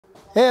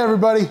Hey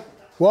everybody,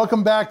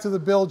 welcome back to the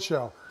Build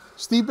Show.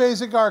 Steve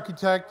Basic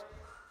Architect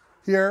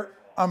here.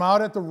 I'm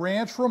out at the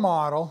Ranch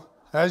Remodel.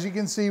 As you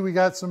can see, we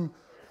got some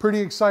pretty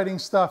exciting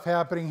stuff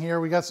happening here.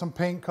 We got some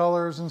paint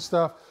colors and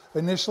stuff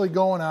initially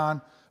going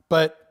on,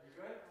 but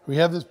we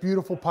have this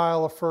beautiful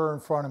pile of fur in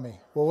front of me.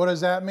 Well, what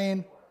does that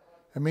mean?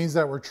 It means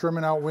that we're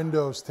trimming out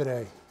windows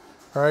today.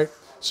 All right,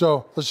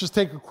 so let's just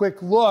take a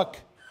quick look,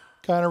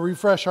 kind of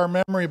refresh our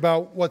memory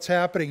about what's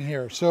happening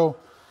here. So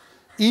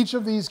each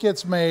of these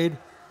gets made.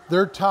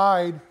 They're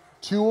tied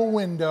to a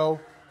window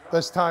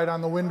that's tied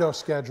on the window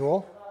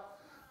schedule.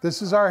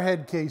 This is our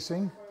head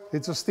casing.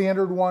 It's a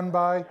standard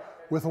 1x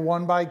with a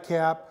 1x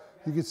cap.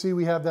 You can see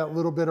we have that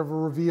little bit of a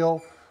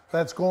reveal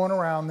that's going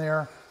around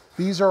there.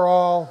 These are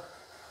all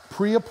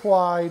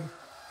pre-applied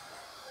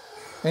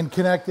and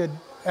connected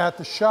at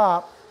the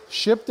shop,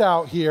 shipped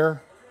out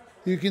here.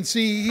 You can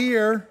see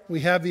here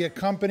we have the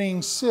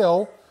accompanying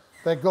sill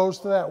that goes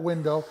to that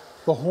window.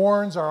 The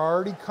horns are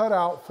already cut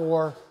out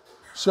for,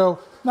 so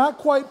not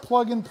quite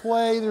plug and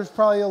play. There's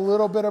probably a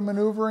little bit of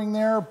maneuvering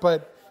there,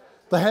 but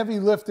the heavy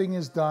lifting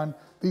is done.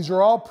 These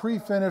are all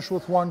pre-finished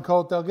with one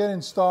coat. They'll get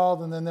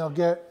installed and then they'll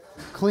get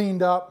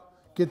cleaned up,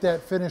 get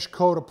that finished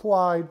coat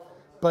applied.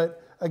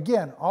 But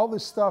again, all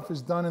this stuff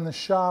is done in the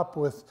shop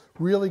with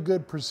really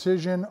good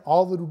precision.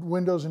 All the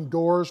windows and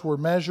doors were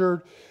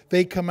measured.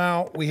 They come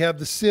out. We have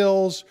the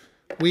sills.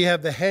 We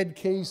have the head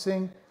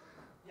casing.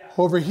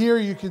 Over here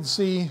you can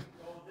see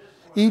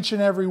each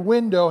and every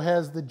window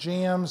has the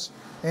jambs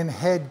and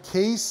head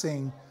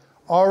casing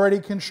already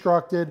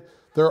constructed.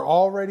 They're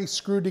already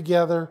screwed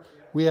together.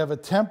 We have a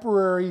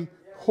temporary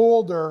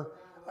holder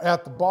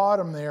at the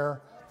bottom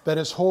there that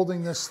is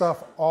holding this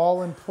stuff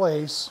all in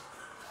place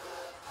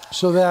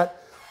so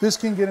that this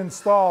can get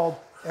installed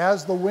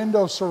as the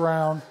window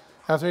surround.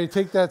 After you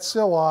take that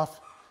sill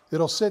off,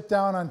 it'll sit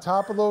down on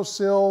top of those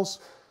sills.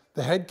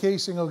 The head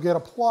casing will get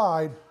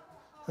applied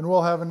and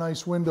we'll have a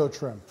nice window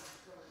trim.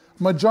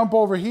 I'm going to jump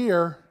over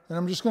here and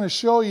I'm just going to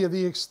show you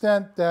the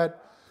extent that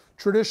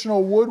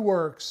traditional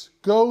woodworks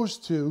goes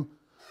to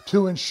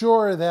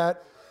ensure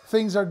that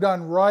things are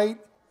done right,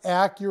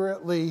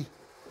 accurately,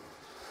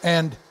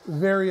 and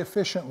very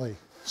efficiently.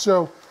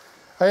 So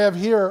I have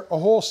here a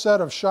whole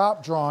set of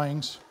shop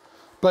drawings,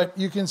 but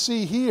you can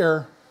see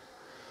here,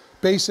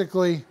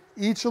 basically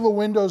each of the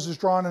windows is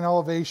drawn in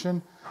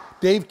elevation.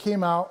 Dave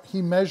came out,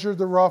 he measured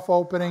the rough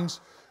openings,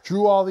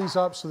 drew all these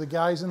up so the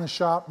guys in the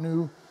shop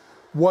knew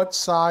what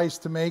size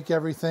to make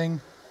everything.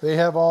 They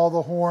have all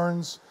the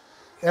horns,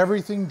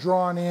 everything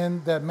drawn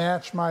in that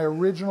matched my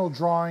original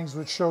drawings,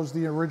 which shows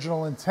the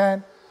original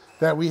intent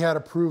that we had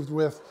approved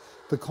with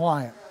the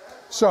client.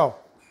 So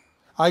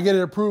I get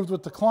it approved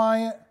with the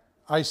client.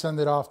 I send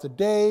it off to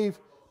Dave.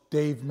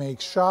 Dave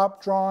makes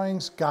shop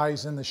drawings,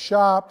 guys in the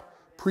shop,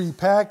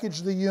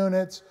 pre-package the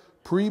units,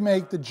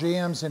 pre-make the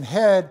jambs and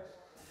head,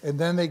 and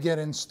then they get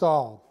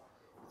installed.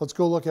 Let's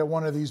go look at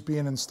one of these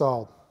being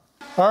installed.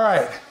 All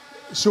right,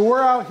 so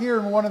we're out here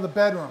in one of the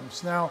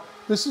bedrooms. Now,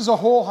 this is a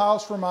whole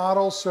house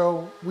remodel,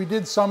 so we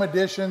did some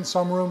additions,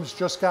 some rooms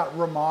just got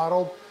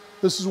remodeled.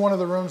 This is one of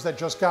the rooms that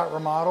just got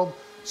remodeled.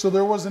 So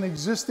there was an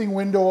existing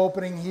window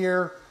opening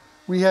here.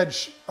 We had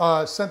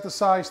sent the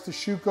size to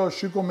Schuco.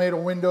 Schuco made a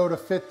window to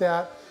fit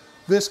that.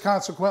 This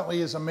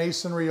consequently is a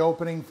masonry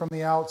opening from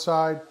the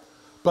outside.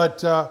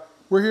 But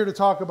we're here to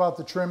talk about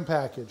the trim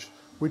package.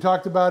 We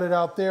talked about it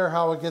out there,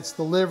 how it gets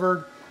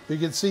delivered. You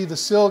can see the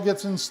sill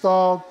gets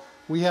installed.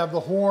 We have the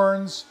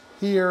horns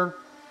here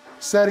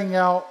setting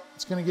out.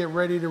 It's going to get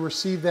ready to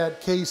receive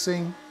that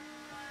casing.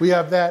 We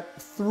have that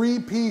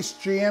 3-piece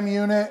jam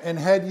unit and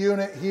head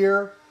unit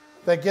here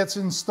that gets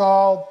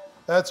installed.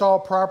 That's all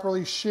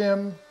properly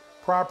shimmed,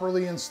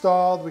 properly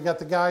installed. We got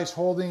the guys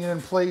holding it in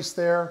place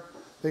there.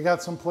 They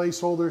got some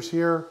placeholders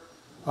here,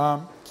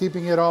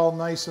 keeping it all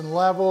nice and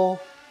level.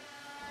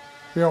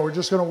 You know, we're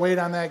just going to wait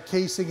on that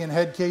casing and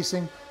head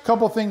casing. A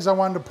couple things I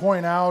wanted to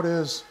point out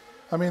is,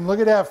 I mean, look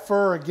at that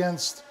fur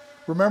against.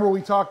 Remember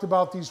we talked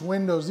about these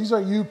windows. These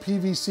are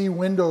UPVC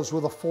windows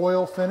with a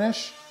foil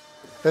finish,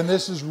 and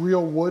this is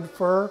real wood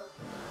fur.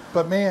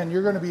 But man,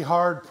 you're going to be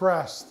hard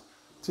pressed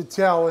to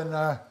tell in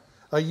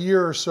a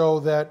year or so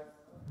that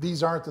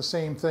these aren't the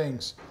same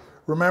things.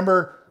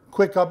 Remember,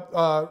 quick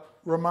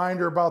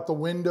reminder about the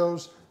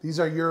windows. These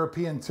are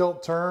European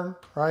tilt turn,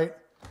 right?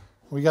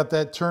 We got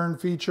that turn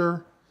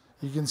feature.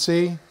 You can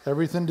see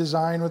everything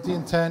designed with the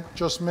intent,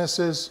 just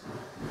misses.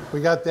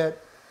 We got that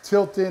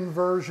tilt in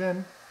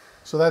version.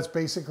 So that's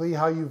basically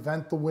how you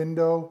vent the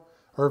window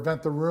or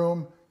vent the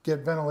room, get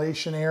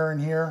ventilation air in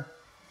here.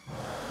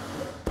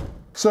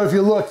 So if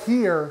you look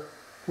here,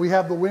 we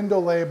have the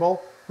window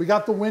label. We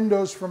got the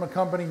windows from a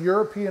company,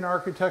 European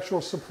Architectural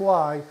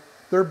Supply.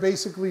 They're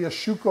basically a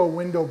Schuco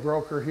window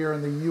broker here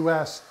in the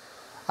US.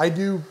 I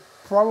do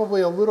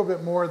probably a little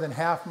bit more than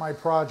half my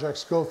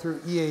projects go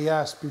through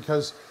EAS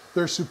because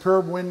they're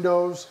superb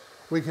windows.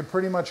 We can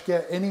pretty much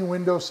get any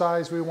window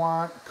size we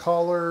want,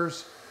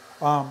 colors,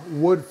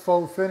 wood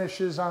faux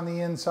finishes on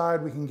the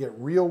inside. We can get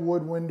real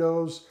wood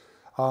windows,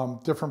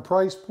 different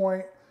price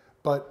point,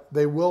 but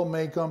they will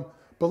make them.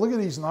 But look at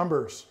these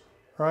numbers.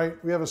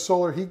 right? We have a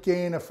solar heat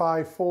gain of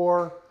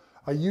 5.4,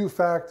 a U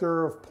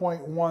factor of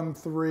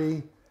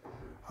 0.13,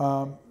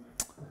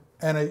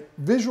 and a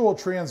visual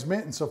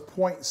transmittance of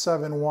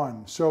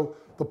 0.71. So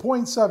the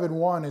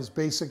 0.71 is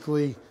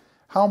basically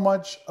how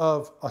much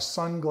of a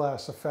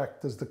sunglass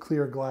effect does the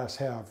clear glass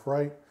have,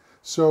 right?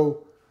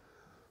 So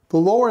the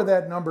lower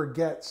that number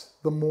gets,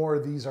 the more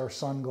these are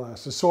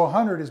sunglasses. So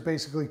 100 is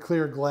basically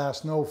clear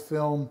glass, no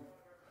film,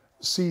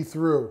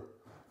 see-through.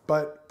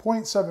 But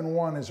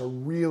 0.71 is a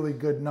really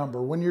good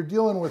number. When you're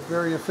dealing with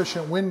very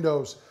efficient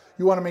windows,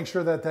 you want to make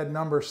sure that that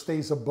number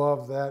stays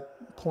above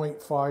that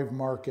 0.5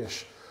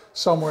 markish,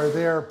 somewhere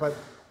there. But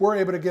we're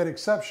able to get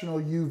exceptional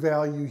U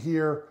value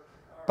here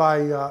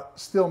by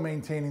still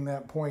maintaining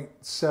that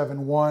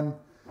 0.71.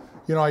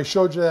 You know, I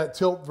showed you that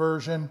tilt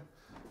version.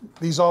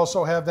 These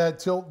also have that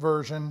tilt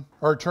version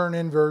or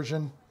turn-in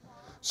version,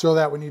 so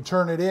that when you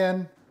turn it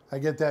in, I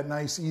get that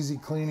nice easy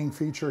cleaning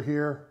feature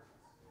here.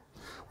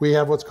 We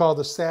have what's called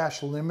a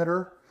sash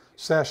limiter.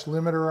 Sash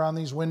limiter on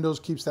these windows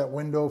keeps that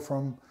window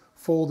from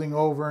folding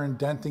over and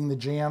denting the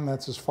jamb.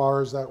 That's as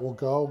far as that will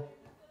go.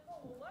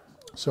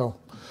 So,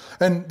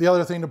 and the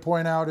other thing to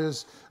point out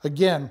is,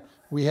 again,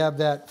 we have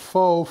that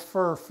faux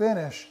fur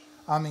finish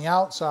on the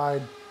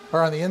outside,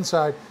 or on the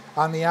inside.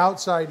 On the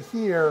outside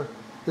here,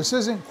 this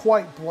isn't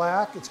quite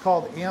black. It's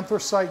called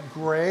anthracite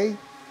gray,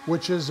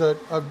 which is a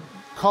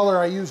color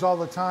I use all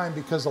the time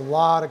because a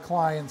lot of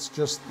clients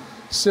just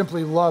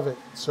simply love it.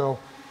 So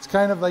it's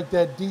kind of like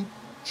that deep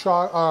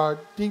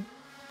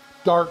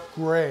dark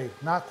gray,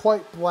 not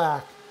quite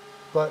black,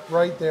 but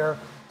right there.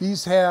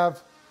 These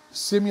have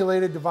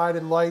simulated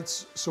divided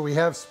lights, so we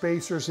have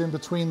spacers in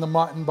between the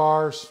mutton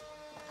bars.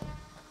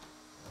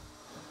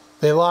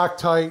 They lock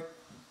tight.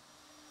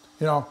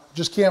 You know,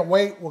 just can't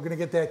wait. We're going to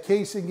get that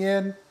casing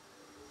in,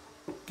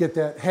 get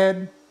that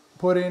head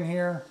put in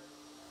here,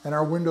 and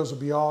our windows will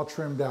be all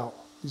trimmed out.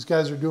 These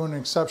guys are doing an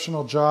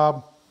exceptional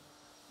job.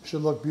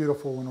 Should look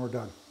beautiful when we're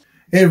done.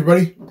 Hey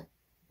everybody,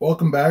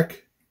 welcome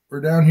back.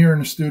 We're down here in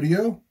the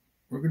studio.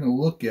 We're going to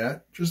look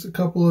at just a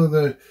couple of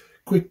the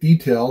quick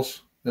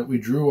details that we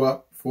drew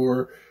up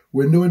for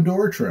window and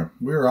door trim.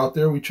 We were out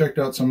there, we checked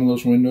out some of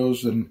those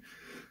windows and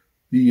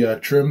the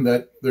trim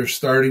that they're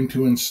starting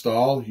to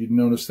install. You'd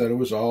notice that it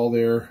was all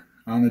there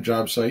on the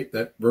job site.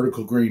 That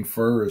vertical grain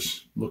fur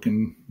is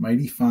looking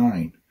mighty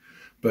fine.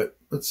 But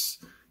let's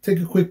take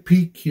a quick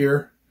peek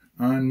here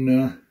on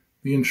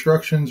the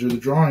instructions or the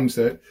drawings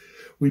that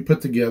we put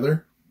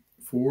together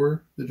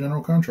for the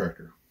general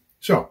contractor.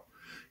 So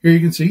here you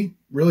can see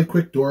really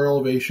quick door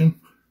elevation.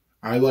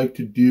 I like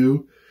to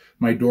do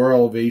my door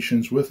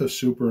elevations with a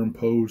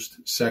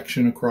superimposed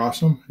section across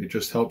them. It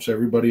just helps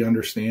everybody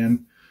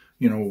understand,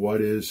 you know,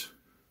 what is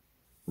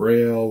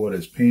rail, what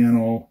is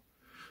panel,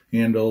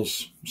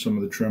 handles, some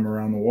of the trim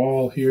around the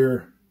wall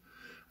here.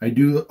 I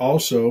do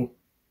also,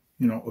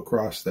 you know,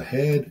 across the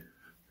head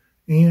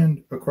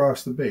and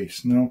across the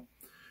base. Now,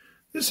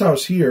 this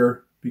house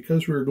here,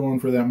 because we were going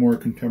for that more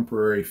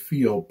contemporary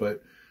feel,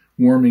 but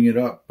warming it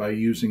up by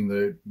using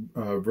the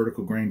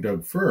vertical grain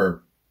dug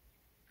fir,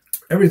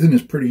 everything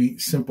is pretty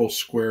simple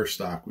square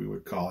stock, we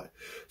would call it.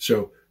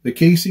 So the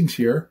casings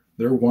here,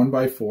 they're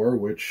 1x4,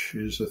 which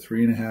is a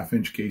 3.5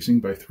 inch casing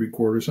by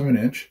 3/4 of an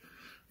inch.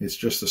 It's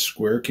just a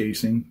square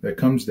casing that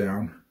comes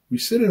down. We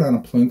sit it on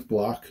a plinth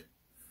block.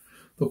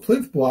 The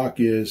plinth block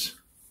is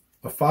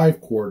a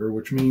 5/4,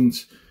 which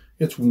means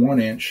it's 1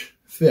 inch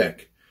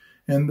thick.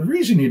 And the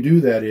reason you do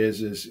that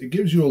is it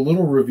gives you a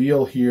little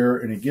reveal here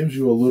and it gives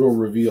you a little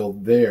reveal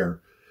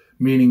there,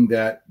 meaning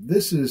that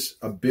this is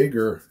a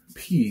bigger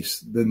piece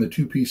than the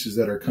two pieces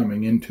that are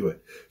coming into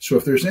it. So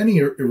if there's any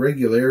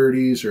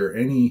irregularities or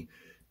any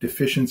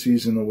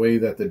deficiencies in the way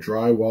that the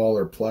drywall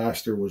or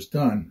plaster was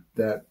done,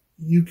 that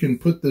you can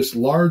put this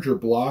larger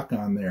block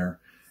on there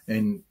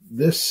and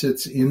this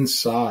sits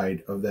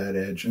inside of that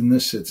edge and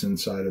this sits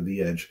inside of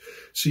the edge.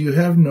 So you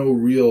have no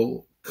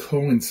real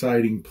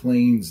coinciding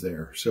planes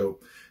there. So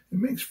it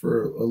makes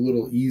for a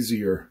little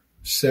easier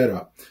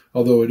setup.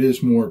 Although it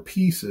is more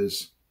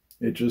pieces,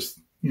 it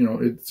just, you know,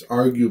 it's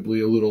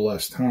arguably a little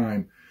less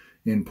time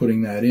in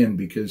putting that in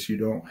because you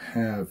don't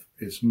have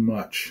as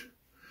much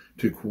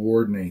to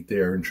coordinate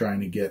there and trying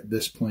to get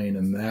this plane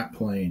and that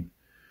plane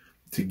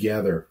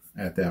together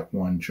at that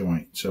one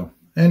joint. So,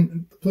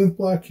 and the plinth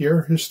block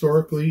here,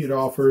 historically, it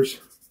offers,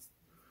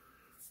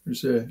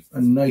 there's a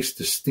nice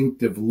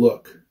distinctive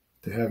look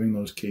to having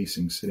those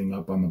casings sitting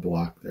up on the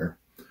block there.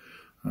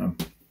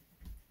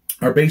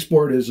 Our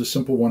baseboard is a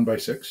simple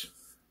 1x6.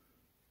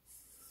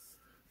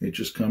 It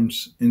just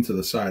comes into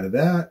the side of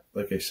that.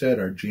 Like I said,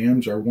 our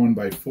jambs are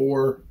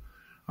 1x4.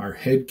 Our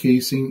head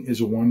casing is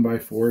a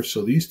 1x4,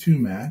 so these two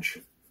match.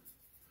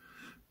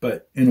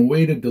 But in a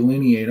way to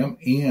delineate them,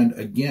 and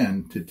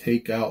again, to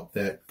take out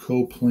that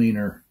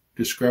coplanar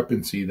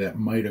discrepancy that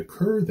might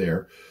occur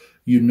there,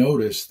 you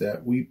notice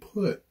that we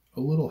put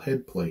a little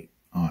head plate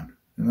on.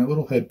 And that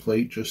little head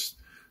plate just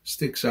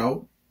sticks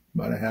out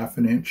about a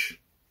 1/2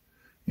 inch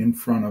in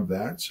front of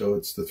that. So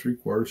it's the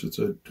 3/4, it's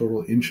a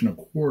total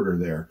 1.25 inches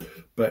there.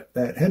 But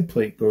that head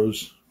plate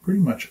goes pretty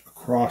much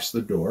across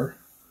the door.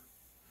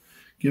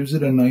 gives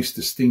it a nice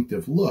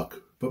distinctive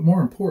look, but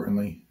more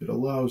importantly, it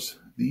allows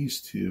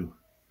these two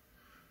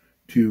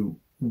to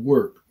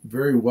work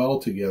very well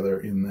together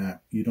in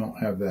that you don't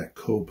have that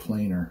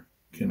coplanar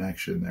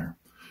connection there.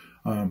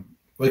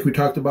 Like we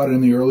talked about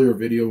in the earlier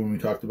video when we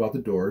talked about the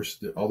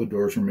doors, all the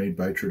doors were made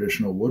by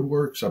Traditional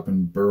Woodworks up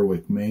in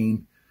Berwick,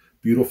 Maine.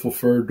 Beautiful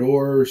fir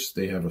doors.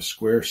 They have a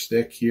square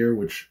stick here,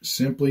 which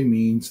simply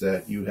means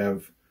that you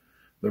have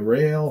the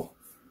rail,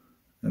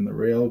 and the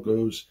rail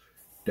goes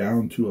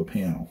down to a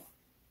panel.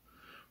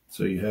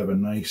 So you have a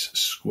nice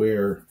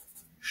square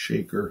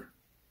shaker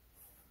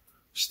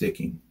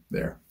sticking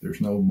there. There's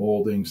no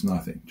moldings,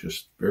 nothing.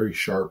 Just very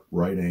sharp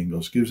right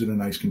angles. Gives it a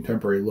nice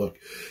contemporary look.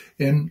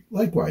 And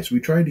likewise, we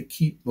tried to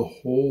keep the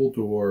whole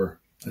door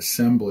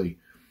assembly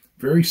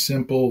very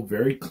simple,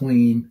 very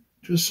clean.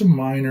 Just some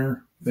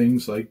minor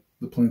things like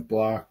the plinth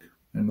block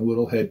and the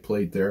little head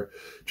plate there.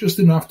 Just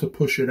enough to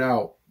push it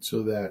out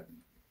so that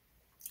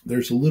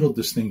there's a little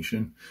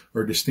distinction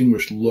or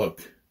distinguished look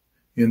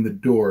in the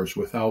doors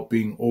without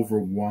being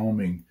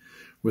overwhelming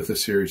with a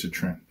series of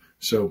trim.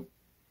 So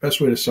best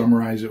way to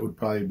summarize it would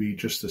probably be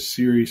just a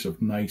series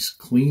of nice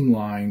clean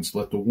lines,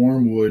 let the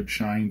warm wood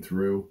shine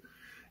through,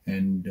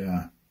 and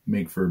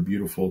make for a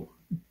beautiful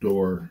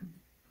door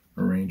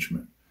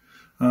arrangement.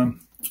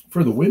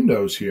 For the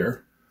windows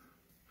here,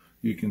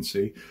 you can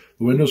see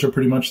the windows are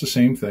pretty much the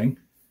same thing.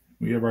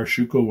 We have our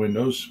Schuco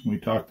windows. We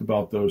talked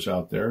about those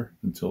out there,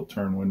 the tilt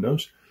turn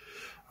windows.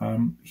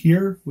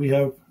 Here we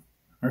have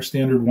our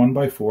standard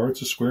 1x4.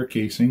 It's a square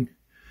casing.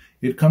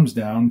 It comes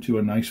down to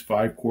a nice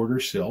 5/4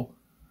 sill.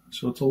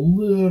 So it's a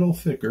little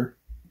thicker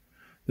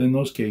than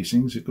those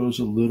casings. It goes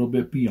a little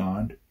bit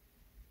beyond.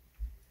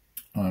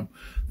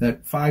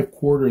 That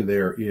 5/4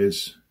 there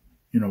is,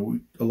 you know,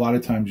 a lot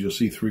of times you'll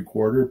see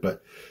 3/4,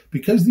 but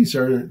because these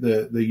are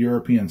the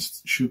European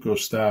Schuco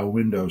style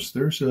windows,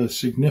 there's a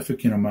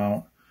significant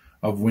amount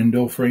of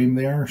window frame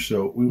there.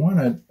 So we want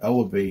to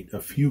elevate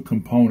a few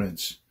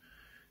components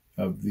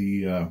of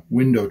the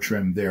window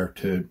trim there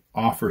to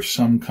offer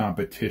some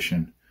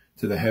competition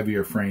to the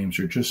heavier frames,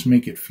 or just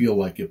make it feel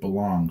like it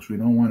belongs. We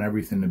don't want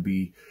everything to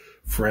be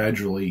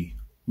fragilely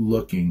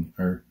looking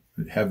or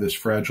have this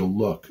fragile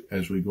look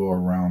as we go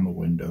around the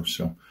window.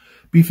 So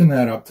beefing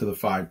that up to the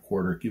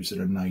 5/4 gives it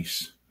a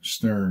nice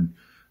stern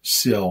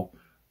sill.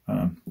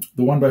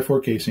 The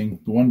 1x4 casing,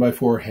 the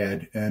 1x4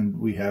 head, and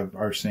we have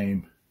our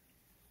same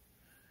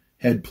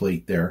head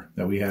plate there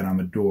that we had on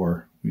the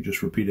door. We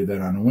just repeated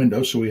that on the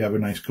window, so we have a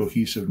nice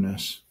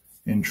cohesiveness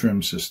in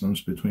trim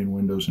systems between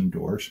windows and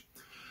doors.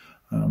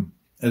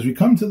 As we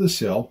come to the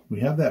sill, we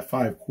have that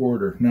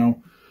 5/4.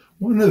 Now,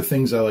 one of the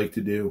things I like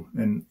to do,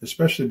 and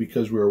especially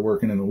because we were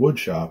working in the wood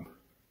shop,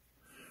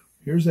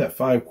 here's that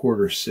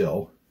 5/4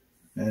 sill,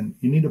 and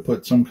you need to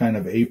put some kind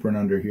of apron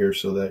under here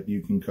so that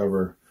you can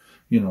cover,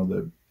 you know,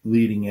 the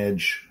leading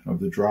edge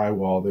of the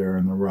drywall there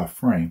in the rough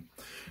frame.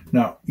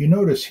 Now, you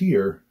notice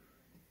here,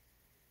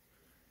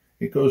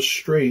 it goes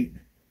straight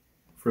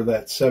for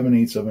that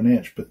 7/8 of an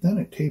inch, but then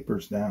it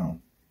tapers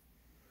down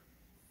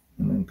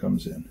and then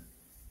comes in.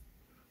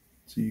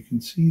 So you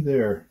can see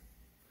there,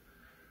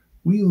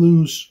 we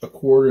lose a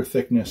 1/4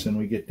 thickness and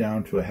we get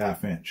down to a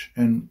 1/2 inch.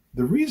 And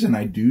the reason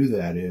I do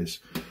that is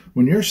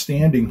when you're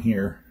standing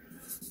here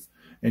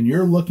and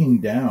you're looking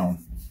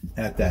down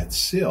at that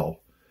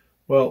sill,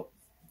 well,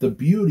 the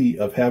beauty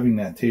of having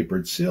that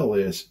tapered sill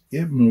is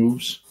it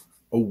moves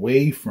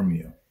away from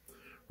you,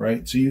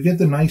 right? So you get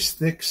the nice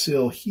thick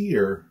sill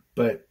here,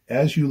 but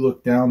as you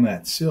look down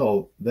that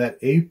sill, that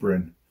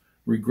apron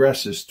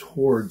regresses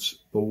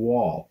towards the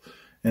wall,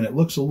 and it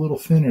looks a little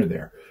thinner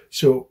there.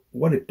 So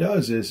what it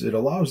does is it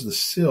allows the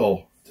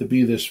sill to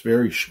be this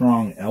very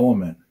strong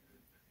element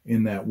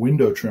in that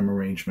window trim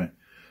arrangement.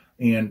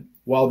 And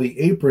while the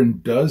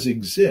apron does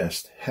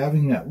exist,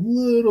 having that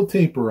little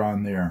taper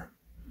on there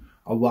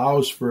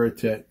allows for it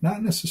to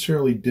not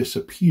necessarily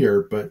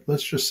disappear, but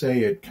let's just say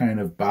it kind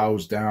of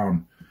bows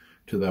down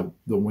to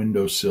the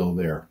windowsill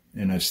there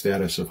in a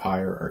status of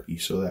hierarchy,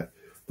 so that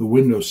the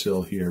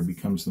windowsill here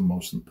becomes the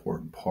most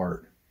important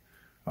part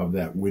of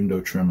that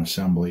window trim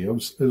assembly,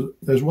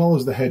 as well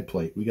as the head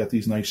plate. We got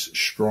these nice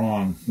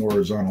strong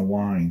horizontal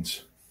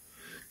lines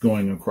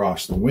going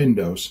across the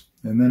windows,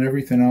 and then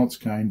everything else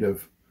kind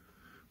of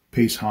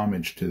pays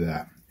homage to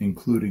that,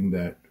 including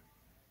that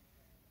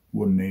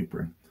wooden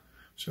apron.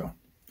 So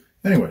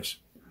anyways,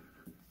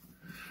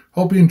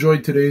 hope you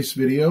enjoyed today's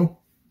video.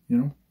 You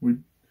know, we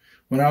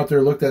went out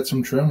there, looked at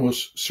some trim. We'll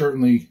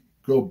certainly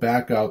go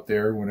back out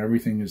there when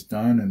everything is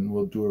done, and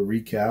we'll do a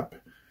recap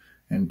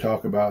and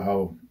talk about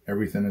how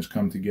everything has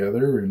come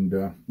together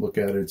and look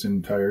at its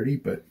entirety.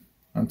 But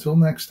until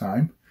next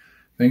time,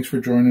 thanks for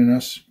joining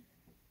us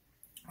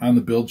on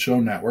the Build Show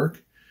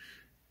Network.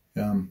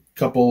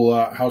 Couple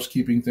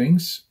housekeeping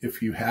things.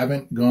 If you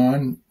haven't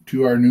gone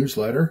to our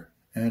newsletter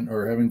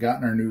or haven't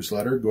gotten our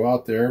newsletter, go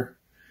out there,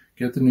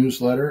 get the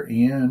newsletter,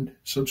 and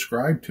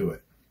subscribe to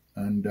it.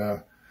 And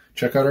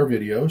check out our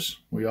videos.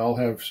 We all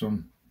have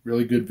some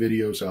really good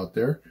videos out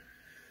there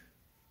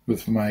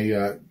with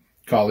my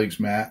colleagues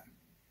Matt,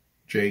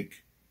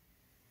 Jake,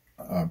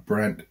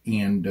 Brent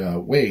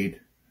and Wade.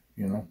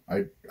 You know,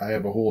 I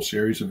have a whole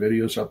series of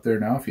videos up there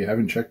now. If you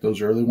haven't checked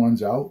those early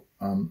ones out,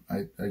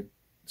 I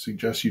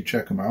suggest you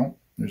check them out.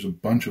 There's a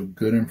bunch of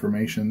good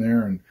information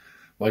there, and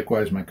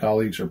likewise, my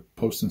colleagues are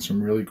posting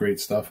some really great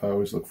stuff. I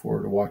always look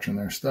forward to watching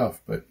their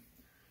stuff. But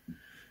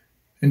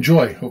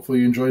enjoy. Hopefully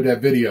you enjoyed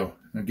that video.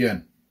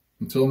 Again,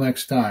 until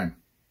next time,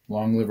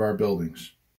 long live our buildings.